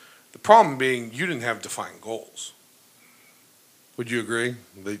once. The problem being you didn't have defined goals. Would you agree?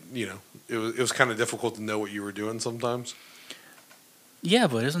 That, it was kind of difficult to know what you were doing sometimes. Yeah,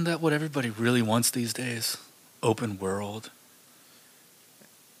 but isn't that what everybody really wants these days? Open world.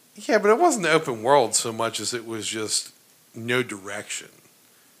 Yeah, but it wasn't the open world so much as it was just no direction.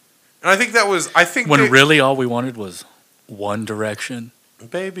 And I think that was, really all we wanted was one direction.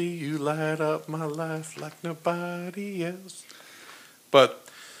 Baby, you light up my life like nobody else. But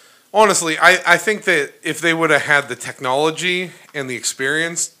honestly, I think that if they would have had the technology and the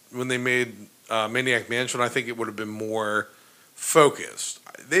experience when they made Maniac Mansion, I think it would have been more focused.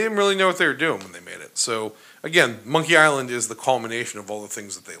 They didn't really know what they were doing when they made it. So again, Monkey Island is the culmination of all the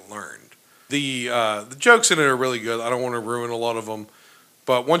things that they learned. The jokes in it are really good. I don't want to ruin a lot of them.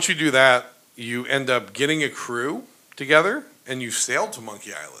 But once you do that, you end up getting a crew together and you sail to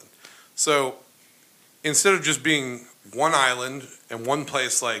Monkey Island. So instead of just being one island and one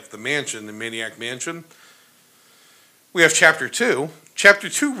place like the mansion, the Maniac Mansion, we have Chapter 2. Chapter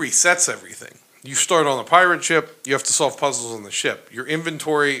 2 resets everything. You start on a pirate ship. You have to solve puzzles on the ship. Your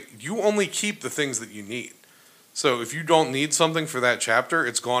inventory, you only keep the things that you need. So if you don't need something for that chapter,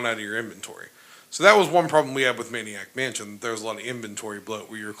 it's gone out of your inventory. So that was one problem we had with Maniac Mansion. There was a lot of inventory bloat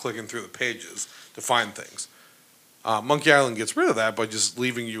where you're clicking through the pages to find things. Monkey Island gets rid of that by just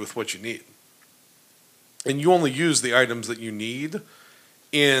leaving you with what you need. And you only use the items that you need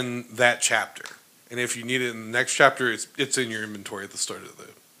in that chapter. And if you need it in the next chapter, it's in your inventory at the start of the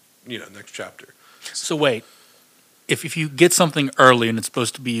next chapter. So wait, if you get something early and it's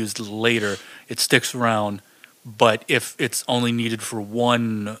supposed to be used later, it sticks around. But if it's only needed for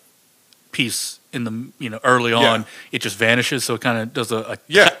one piece in the early on, it just vanishes. So it kind of does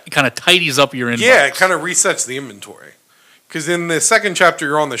kind of tidies up your inbox. Yeah, it kind of resets the inventory. Because in the second chapter,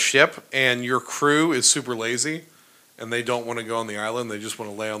 you're on the ship and your crew is super lazy and they don't want to go on the island. They just want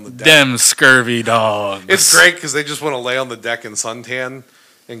to lay on the deck. Them scurvy dogs. It's great because they just want to lay on the deck and suntan.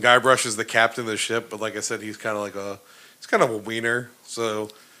 And Guybrush is the captain of the ship, but like I said, he's kind of a wiener. So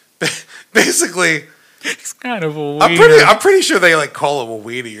basically, he's kind of a wiener. I'm pretty sure they call him a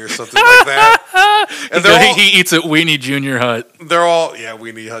weenie or something like that. And he eats at Weenie Junior Hut. They're all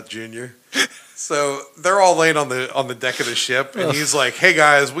Weenie Hut Junior. So they're all laying on the deck of the ship, and he's like, "Hey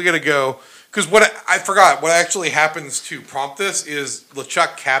guys, we gotta go." Because what I forgot, what actually happens to prompt this is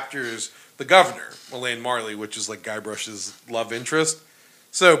LeChuck captures the governor, Elaine Marley, which is like Guybrush's love interest.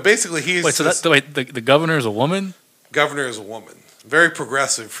 So basically, the governor is a woman? governor is a woman. Very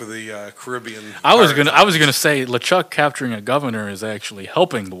progressive for the Caribbean. I was pirate gonna times. say LeChuck capturing a governor is actually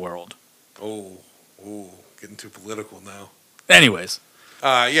helping the world. Oh, getting too political now. Anyways,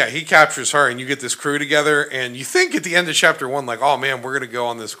 Yeah, he captures her, and you get this crew together, and you think at the end of chapter 1, like, oh man, we're gonna go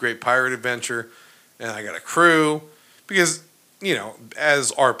on this great pirate adventure, and I got a crew, because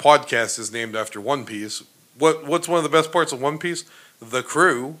as our podcast is named after One Piece, what's one of the best parts of One Piece? The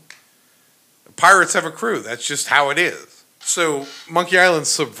crew. Pirates have a crew. That's just how it is. So Monkey Island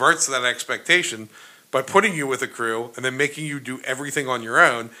subverts that expectation by putting you with a crew and then making you do everything on your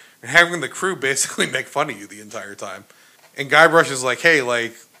own and having the crew basically make fun of you the entire time. And Guybrush is like, hey,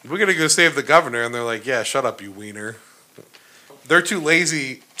 like, we're going to go save the governor. And they're like, yeah, shut up, you wiener. They're too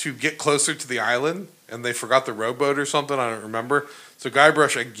lazy to get closer to the island, and they forgot the rowboat or something. I don't remember. So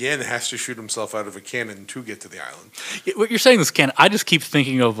Guybrush, again, has to shoot himself out of a cannon to get to the island. what you're saying this can I just keep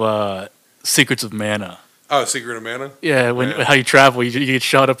thinking of Secrets of Mana. Oh, Secret of Mana? Yeah, how you travel, you get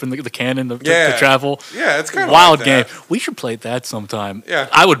shot up in the cannon to Yeah. travel. Yeah, it's kind of wild like game. that. We should play that sometime. Yeah.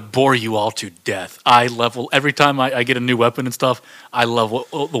 I would bore you all to death. I level every time I get a new weapon and stuff. I level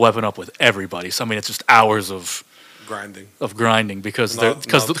the weapon up with everybody. So I mean, it's just hours of grinding because Not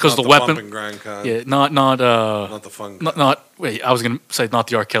the bump weapon. and grind kind. Yeah, not Not the fun kind. not. Wait, I was gonna say not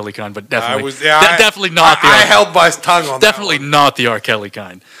the R. Kelly kind, but definitely, I definitely not the. I R. held my tongue on Definitely that one. not the R. Kelly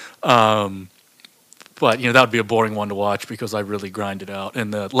kind. But that would be a boring one to watch because I really grinded out,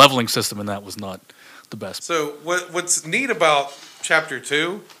 and the leveling system in that was not the best. So what's neat about chapter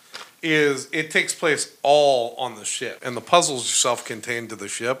 2 is it takes place all on the ship, and the puzzles are self-contained to the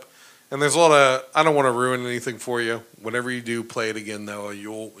ship. And there's a lot of, I don't want to ruin anything for you. Whenever you do play it again, though,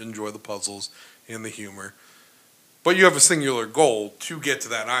 you'll enjoy the puzzles and the humor. But you have a singular goal to get to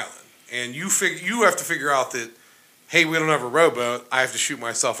that island, and you have to figure out that, hey, we don't have a rowboat. I have to shoot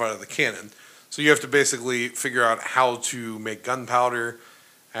myself out of the cannon. So you have to basically figure out how to make gunpowder,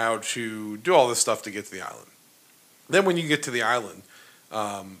 how to do all this stuff to get to the island. Then when you get to the island,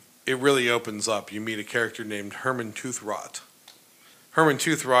 it really opens up. You meet a character named Herman Toothrot. Herman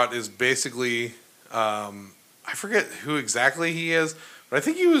Toothrot is basically, I forget who exactly he is, but I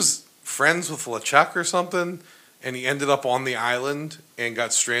think he was friends with LeChuck or something, and he ended up on the island and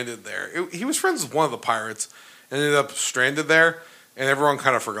got stranded there. He was friends with one of the pirates and ended up stranded there, and everyone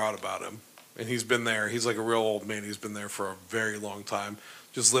kind of forgot about him. And he's been there. He's like a real old man. He's been there for a very long time,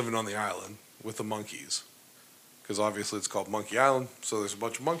 just living on the island with the monkeys. Because obviously it's called Monkey Island, so there's a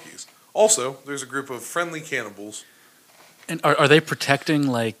bunch of monkeys. Also, there's a group of friendly cannibals. And are they protecting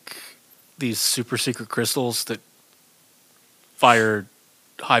like these super secret crystals that fire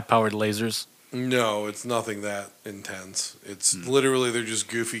high-powered lasers? No, it's nothing that intense. It's literally they're just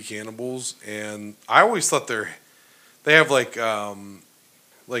goofy cannibals, and I always thought they have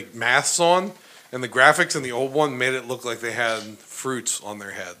like masks on, and the graphics in the old one made it look like they had fruits on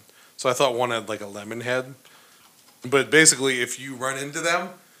their head. So I thought one had like a lemon head. But basically, if you run into them,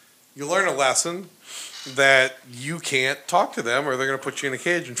 you learn a lesson that you can't talk to them, or they're going to put you in a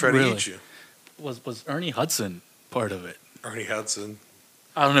cage and try to eat you. Was Ernie Hudson part of it? Ernie Hudson.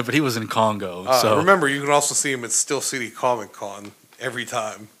 I don't know, but he was in Congo. So Remember, you can also see him at Steel City Comic Con every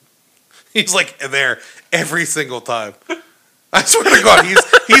time. He's like there every single time. I swear to God,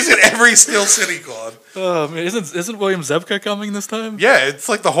 he's at every Steel City Con. man, isn't William Zebka coming this time? Yeah, it's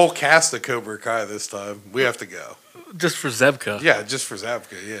like the whole cast of Cobra Kai this time. We have to go. Just for Zebka. Yeah, just for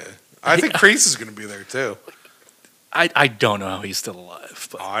Zabka, yeah. I think Kreese is going to be there too. I don't know how he's still alive.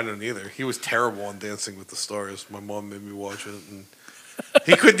 But. Oh, I don't either. He was terrible on Dancing with the Stars. My mom made me watch it, and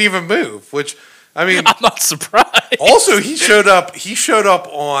he couldn't even move. Which, I mean, I'm not surprised. Also, he showed up. He showed up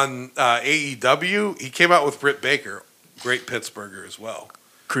on AEW. He came out with Britt Baker, great Pittsburgher as well.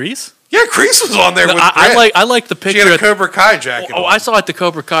 Kreese? Yeah, Kreese was on there with Britt. I like the picture. She had a Cobra Kai jacket. Oh, on. I saw at the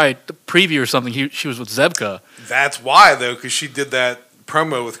Cobra Kai preview or something. She was with Zebka. That's why, though, because she did that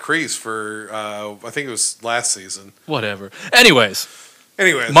promo with Kreese for I think it was last season. Whatever. Anyways,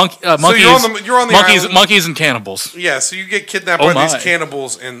 monkeys. So you're on the island. Monkeys and cannibals. Yeah, so you get kidnapped by these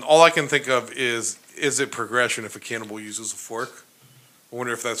cannibals, and all I can think of is it progression if a cannibal uses a fork? I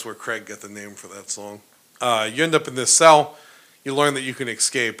wonder if that's where Craig got the name for that song. You end up in this cell. You learn that you can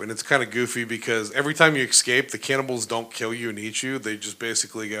escape, and it's kind of goofy because every time you escape, the cannibals don't kill you and eat you. They just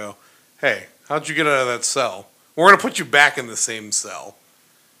basically go, hey, how'd you get out of that cell? We're going to put you back in the same cell.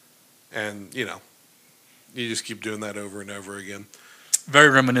 And, you just keep doing that over and over again. Very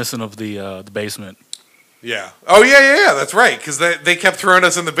reminiscent of the basement. Yeah. Oh, yeah, that's right. Because they kept throwing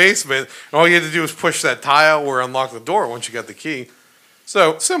us in the basement. And all you had to do was push that tile or unlock the door once you got the key.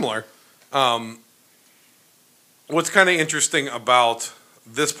 So, similar. What's kind of interesting about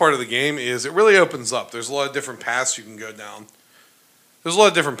this part of the game is it really opens up. There's a lot of different paths you can go down.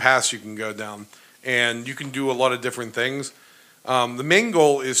 And you can do a lot of different things. The main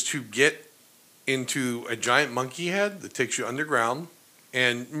goal is to get into a giant monkey head that takes you underground.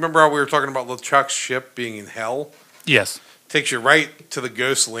 And remember how we were talking about LeChuck's ship being in hell? Yes. Takes you right to the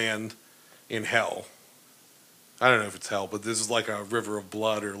ghost land in hell. I don't know if it's hell, but this is like a river of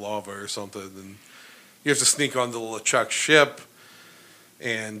blood or lava or something. And you have to sneak onto the LeChuck ship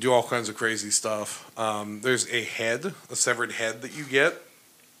and do all kinds of crazy stuff. There's a severed head that you get,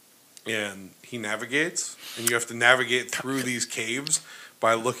 and he navigates, and you have to navigate through these caves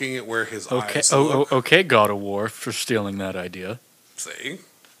by looking at where his eyes look. Okay, God of War, for stealing that idea. See?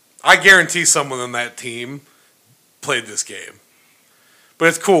 I guarantee someone on that team played this game. But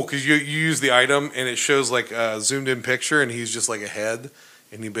it's cool because you use the item and it shows like a zoomed in picture and he's just like a head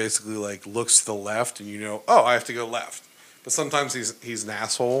and he basically like looks to the left and you know, oh, I have to go left. But sometimes he's an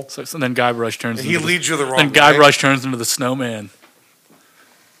asshole. So then Guybrush turns. And he leads you the wrong way. Then Guybrush turns into the snowman.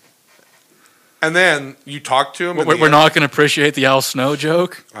 And then you talk to him. We're not going to appreciate the Al Snow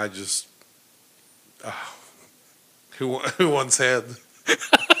joke. I just, who wants head?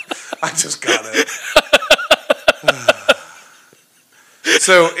 I just got it.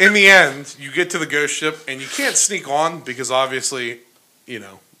 So in the end, you get to the ghost ship, and you can't sneak on because obviously, you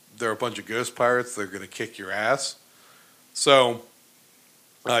know, they're a bunch of ghost pirates. They're going to kick your ass. So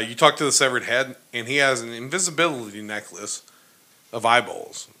you talk to the severed head, and he has an invisibility necklace of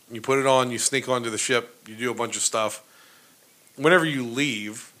eyeballs. You put it on, you sneak onto the ship, you do a bunch of stuff. Whenever you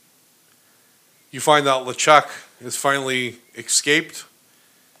leave, you find out LeChuck has finally escaped,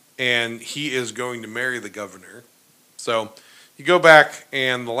 and he is going to marry the governor. So you go back,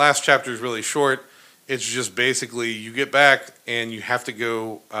 and the last chapter is really short. It's just basically you get back, and you have to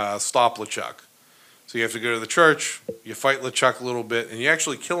go stop LeChuck. So you have to go to the church, you fight LeChuck a little bit, and you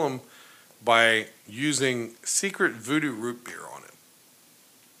actually kill him by using secret voodoo root beer on it.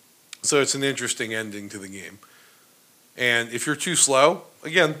 So it's an interesting ending to the game. And if you're too slow,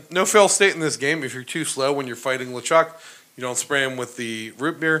 again, no fail state in this game. If you're too slow when you're fighting LeChuck, you don't spray him with the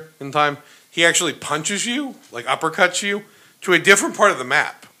root beer in time. He actually punches you, like uppercuts you, to a different part of the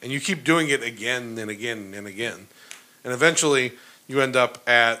map. And you keep doing it again and again and again. And eventually you end up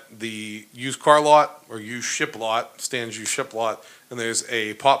at the used car lot or used ship lot, Stan's used ship lot, and there's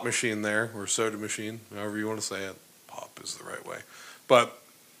a pop machine there, or soda machine, however you want to say it. Pop is the right way. But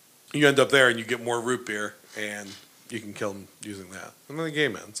you end up there and you get more root beer, and you can kill him using that. And then the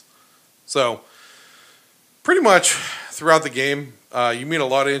game ends. So pretty much throughout the game, you meet a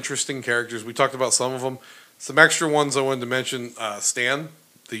lot of interesting characters. We talked about some of them. Some extra ones I wanted to mention. Stan,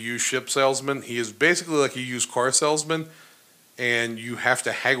 the used ship salesman. He is basically like a used car salesman, and you have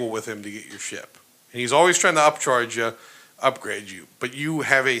to haggle with him to get your ship. And he's always trying to upcharge you, upgrade you. But you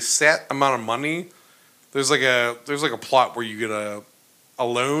have a set amount of money. There's like a plot where you get a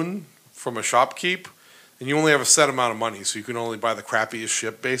loan from a shopkeep, and you only have a set amount of money, so you can only buy the crappiest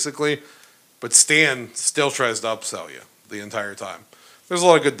ship, basically. But Stan still tries to upsell you the entire time. There's a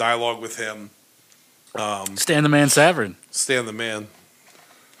lot of good dialogue with him. Stan the Man Savern. Stan the Man.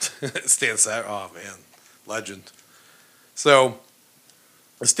 Stan Savern. Oh, man. Legend. So,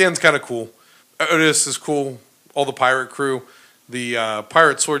 Stan's kind of cool. Otis is cool. All the pirate crew. The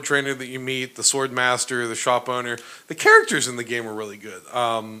pirate sword trainer that you meet, the sword master, the shop owner. The characters in the game are really good.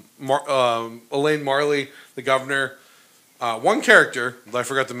 Elaine Marley, the governor. One character that I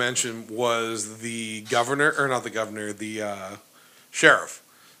forgot to mention was the governor, or not the governor, the sheriff.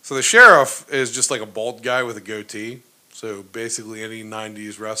 So the sheriff is just like a bald guy with a goatee. So basically any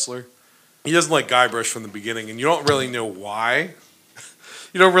 90s wrestler. He doesn't like Guybrush from the beginning, and you don't really know why.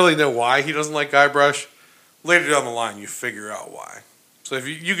 You don't really know why he doesn't like Guybrush. Later down the line, you figure out why. So if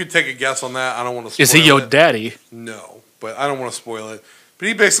you could take a guess on that, I don't want to spoil it. Is he your daddy? No, but I don't want to spoil it. But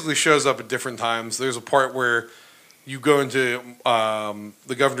he basically shows up at different times. There's a part where you go into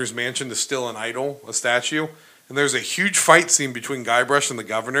the governor's mansion to steal an idol, a statue, and there's a huge fight scene between Guybrush and the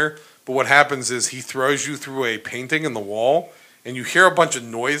governor. But what happens is he throws you through a painting in the wall, and you hear a bunch of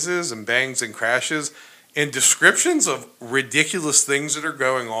noises and bangs and crashes and descriptions of ridiculous things that are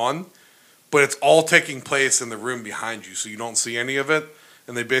going on. But it's all taking place in the room behind you, so you don't see any of it.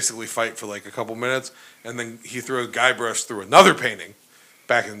 And they basically fight for like a couple minutes, and then he throws Guybrush through another painting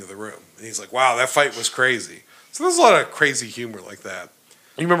back into the room. And he's like, wow, that fight was crazy. So there's a lot of crazy humor like that.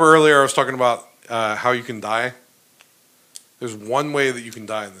 You remember earlier I was talking about how you can die? There's one way that you can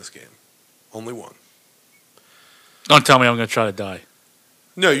die in this game. Only one. Don't tell me I'm going to try to die.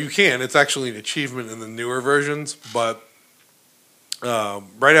 No, you can. It's actually an achievement in the newer versions, but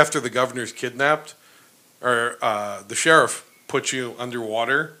right after the governor's kidnapped, or the sheriff puts you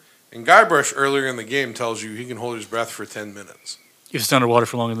underwater. And Guybrush earlier in the game tells you he can hold his breath for 10 minutes. You stay underwater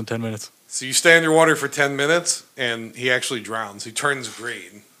for longer than 10 minutes. So you stay underwater for 10 minutes, and he actually drowns. He turns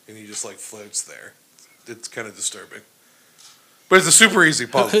green, and he just like floats there. It's kind of disturbing. But it's a super easy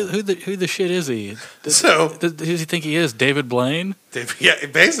puzzle. Who the shit is he? So who does he think he is? David Blaine? Yeah,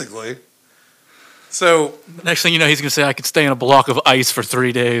 basically. So Next thing you know, he's going to say, I could stay in a block of ice for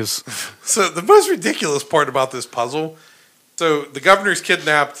 3 days. So the most ridiculous part about this puzzle, so the governor's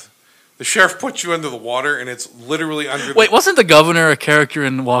kidnapped, the sheriff puts you under the water, and it's literally under Wait, wasn't the governor a character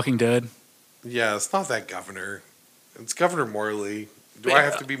in Walking Dead? Yeah, it's not that governor. It's Governor Morley. Do I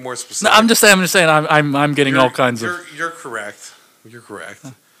have to be more No, specific? I'm just saying I'm getting all kinds of... You're correct. You're correct.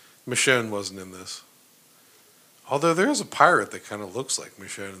 Michonne wasn't in this. Although there is a pirate that kind of looks like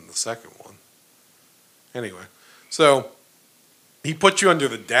Michonne in the second one. Anyway, so he puts you under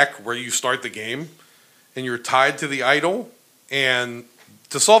the deck where you start the game, and you're tied to the idol. And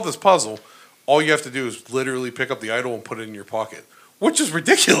to solve this puzzle, all you have to do is literally pick up the idol and put it in your pocket, which is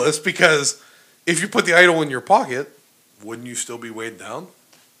ridiculous because if you put the idol in your pocket, wouldn't you still be weighed down?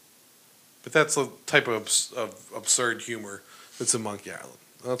 But that's the type of absurd humor that's in Monkey Island.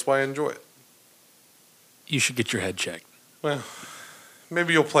 That's why I enjoy it. You should get your head checked. Well,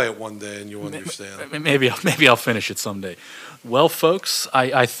 maybe you'll play it one day and you'll understand. Maybe I'll finish it someday. Well, folks,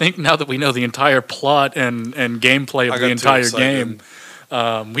 I think now that we know the entire plot and gameplay of the entire game,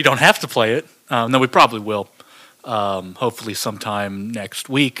 we don't have to play it. No, we probably will. Hopefully sometime next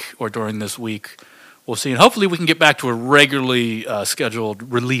week or during this week. We'll see. And hopefully we can get back to a regularly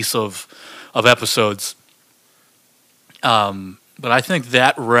scheduled release of episodes. But I think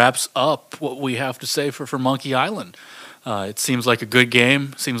that wraps up what we have to say for Monkey Island. It seems like a good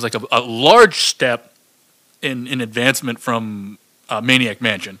game. Seems like a large step in advancement from Maniac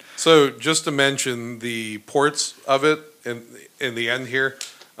Mansion. So just to mention the ports of it in the end here.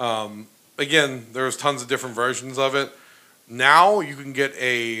 Again, there's tons of different versions of it. Now you can get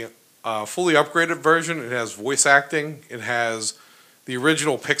a fully upgraded version. It has voice acting. It has the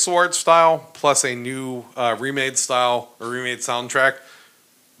original pixel art style plus a new remade style or remade soundtrack.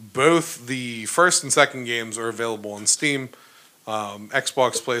 Both the first and second games are available on Steam,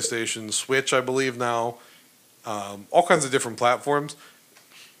 Xbox, PlayStation, Switch, I believe now, all kinds of different platforms.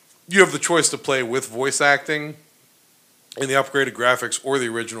 You have the choice to play with voice acting in the upgraded graphics or the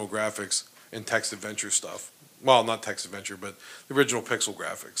original graphics and text adventure stuff. Well, not text adventure, but the original pixel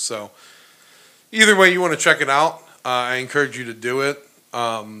graphics. So either way you want to check it out, I encourage you to do it.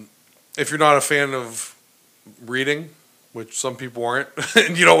 If you're not a fan of reading, which some people aren't,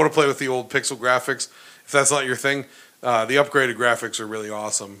 and you don't want to play with the old pixel graphics, if that's not your thing, the upgraded graphics are really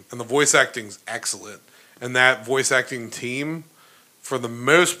awesome. And the voice acting's excellent. And that voice acting team, for the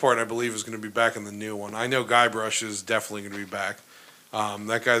most part, I believe is going to be back in the new one. I know Guybrush is definitely going to be back.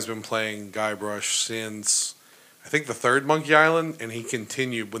 That guy's been playing Guybrush since, I think, the third Monkey Island, and he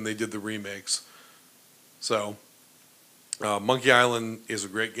continued when they did the remakes. So, Monkey Island is a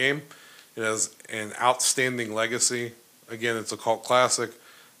great game. It has an outstanding legacy. Again, it's a cult classic.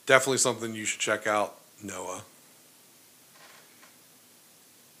 Definitely something you should check out, Noah.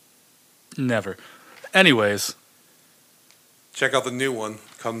 Never. Anyways. Check out the new one.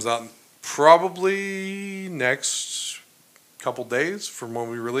 Comes out probably next couple days from when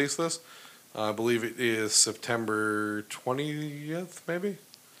we release this. I believe it is September 20th, maybe?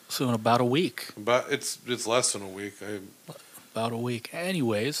 So in about a week. But it's less than a week. About a week.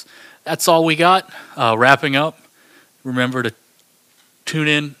 Anyways, that's all we got. Wrapping up. Remember to tune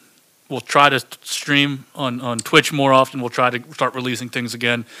in. We'll try to stream on Twitch more often. We'll try to start releasing things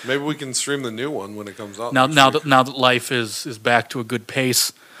again. Maybe we can stream the new one when it comes out. Now that life is back to a good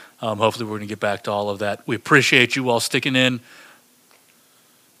pace, hopefully we're going to get back to all of that. We appreciate you all sticking in.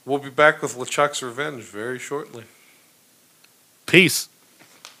 We'll be back with LeChuck's Revenge very shortly. Peace.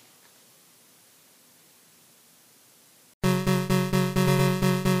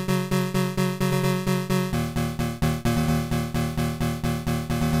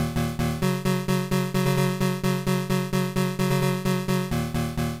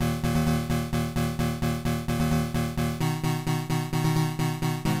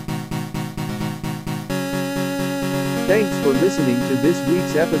 Thanks for listening to this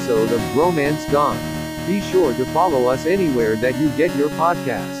week's episode of Bromance Gone. Be sure to follow us anywhere that you get your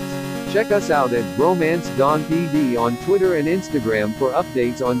podcasts. Check us out at Bromance Gone PD on Twitter and Instagram for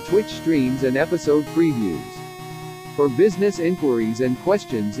updates on Twitch streams and episode previews. For business inquiries and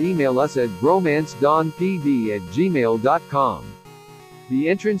questions, email us at bromancedonpd@gmail.com. The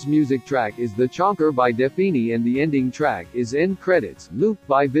entrance music track is The Chonker by Defini and the ending track is End Credits, Loop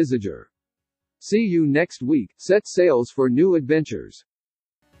by Visager. See you next week. Set sails for new adventures.